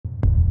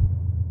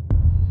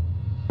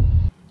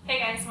Hey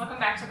guys, welcome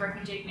back to Brooke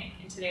and Jake Nick,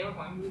 and today we're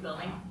going to be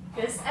building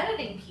this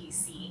editing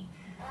PC.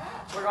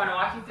 We're going to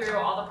walk you through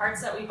all the parts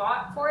that we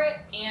bought for it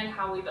and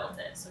how we built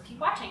it, so keep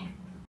watching.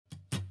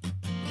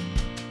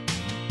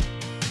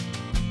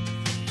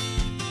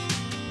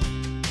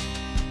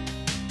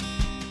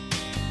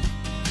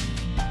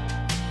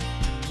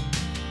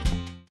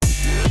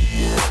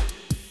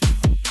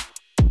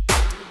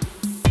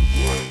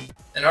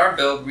 In our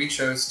build, we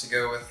chose to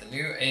go with the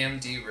new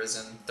AMD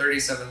Ryzen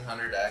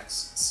 3700X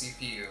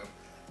CPU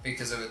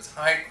because of its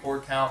high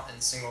core count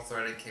and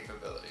single-threaded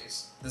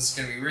capabilities. This is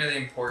going to be really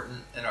important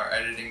in our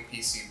editing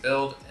PC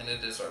build, and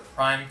it is our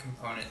prime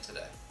component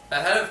today.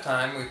 Ahead of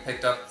time, we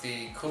picked up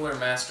the Cooler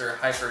Master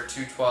Hyper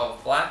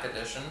 212 Black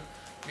Edition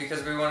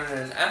because we wanted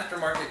an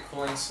aftermarket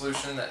cooling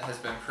solution that has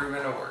been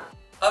proven to work.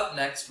 Up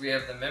next, we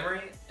have the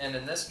memory, and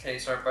in this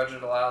case, our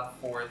budget allowed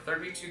for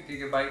 32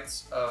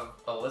 gigabytes of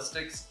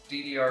Ballistics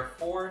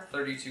DDR4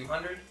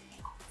 3200.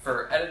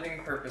 For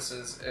editing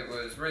purposes, it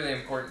was really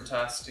important to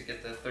us to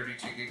get the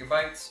 32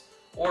 gigabytes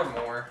or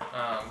more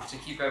to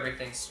keep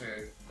everything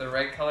smooth. The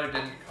red color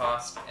didn't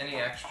cost any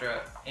extra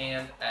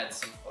and add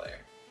some flair.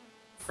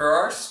 For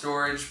our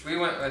storage, we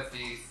went with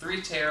the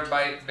 3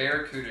 terabyte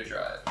Barracuda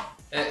drive.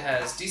 It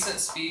has decent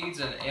speeds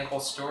and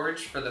ample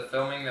storage for the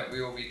filming that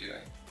we will be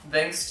doing.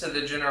 Thanks to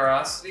the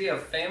generosity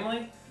of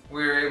family,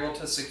 we were able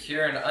to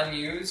secure an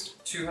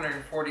unused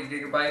 240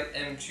 gigabyte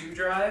M2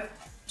 drive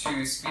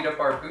to speed up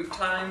our boot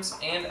times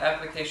and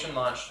application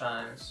launch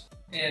times.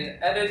 In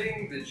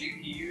editing, the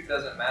GPU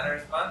doesn't matter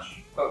as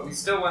much, but we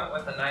still went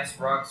with a nice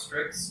ROG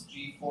Strix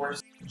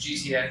GeForce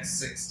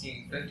GTX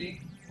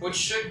 1650, which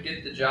should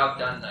get the job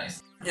done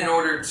nicely. In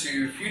order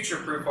to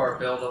future-proof our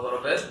build a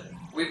little bit,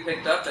 we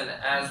picked up an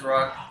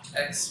ASRock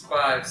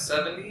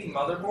X570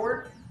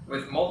 motherboard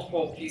with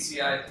multiple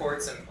PCI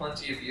ports and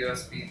plenty of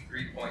USB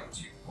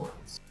 3.2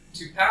 ports.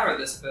 To power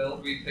this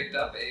build, we picked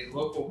up a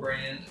local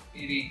brand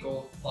 80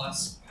 Gold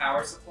Plus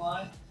power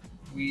supply.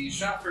 We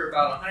shot for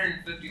about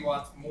 150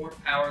 watts more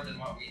power than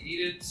what we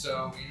needed,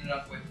 so we ended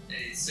up with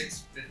a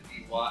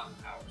 650 watt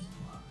power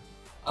supply.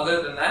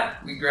 Other than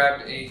that, we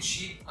grabbed a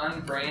cheap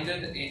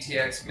unbranded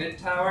ATX mid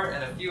tower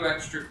and a few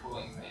extra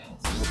cooling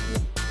fans.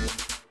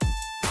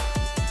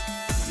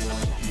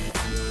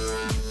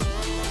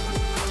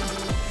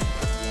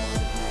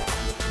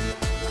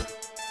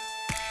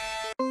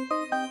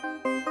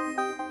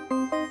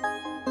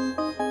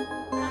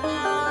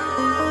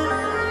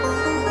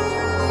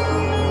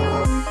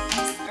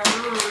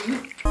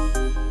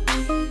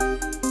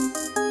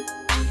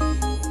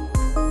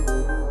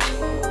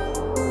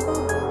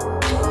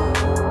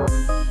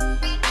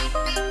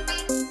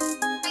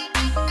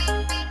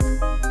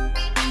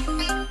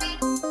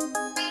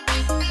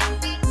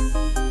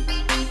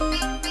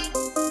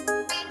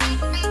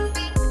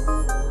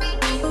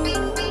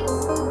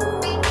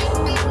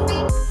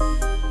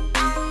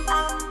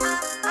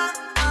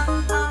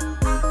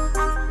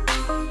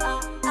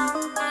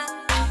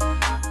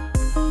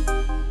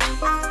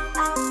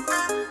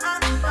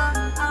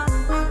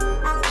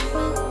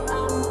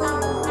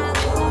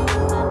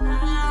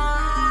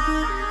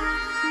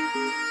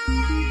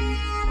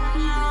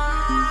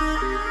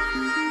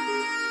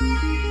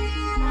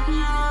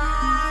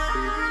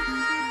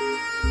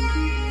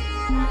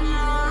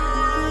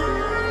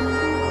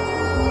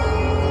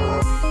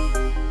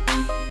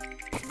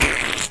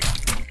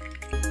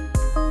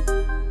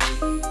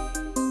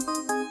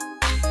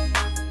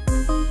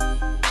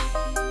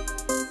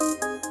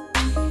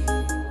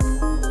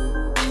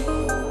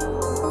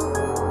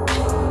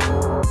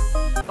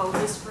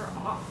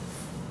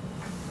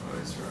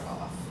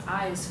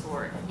 Eyes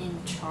for in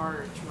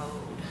charge mode.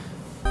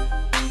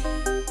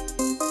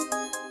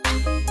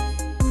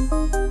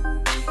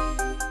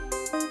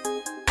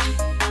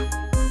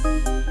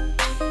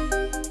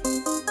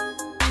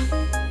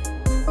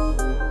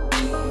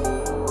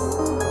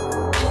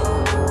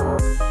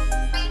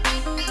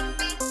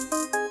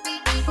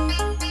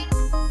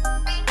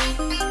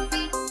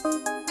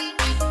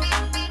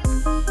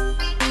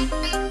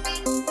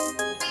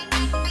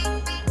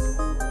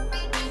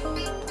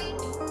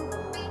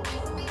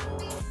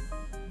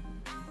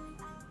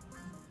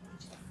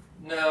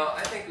 No,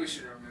 I think we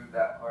should remove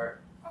that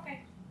part.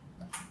 Okay.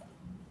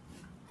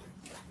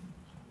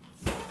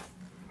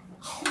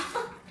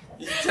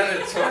 You've done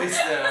it twice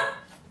now.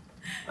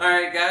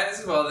 Alright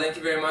guys, well thank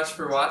you very much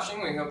for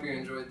watching. We hope you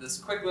enjoyed this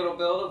quick little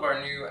build of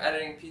our new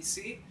editing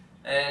PC.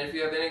 And if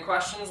you have any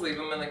questions, leave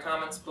them in the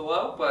comments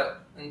below.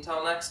 But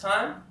until next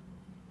time...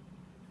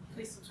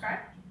 Please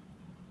subscribe.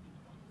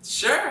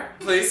 Sure,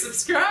 please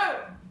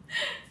subscribe.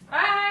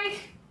 Bye!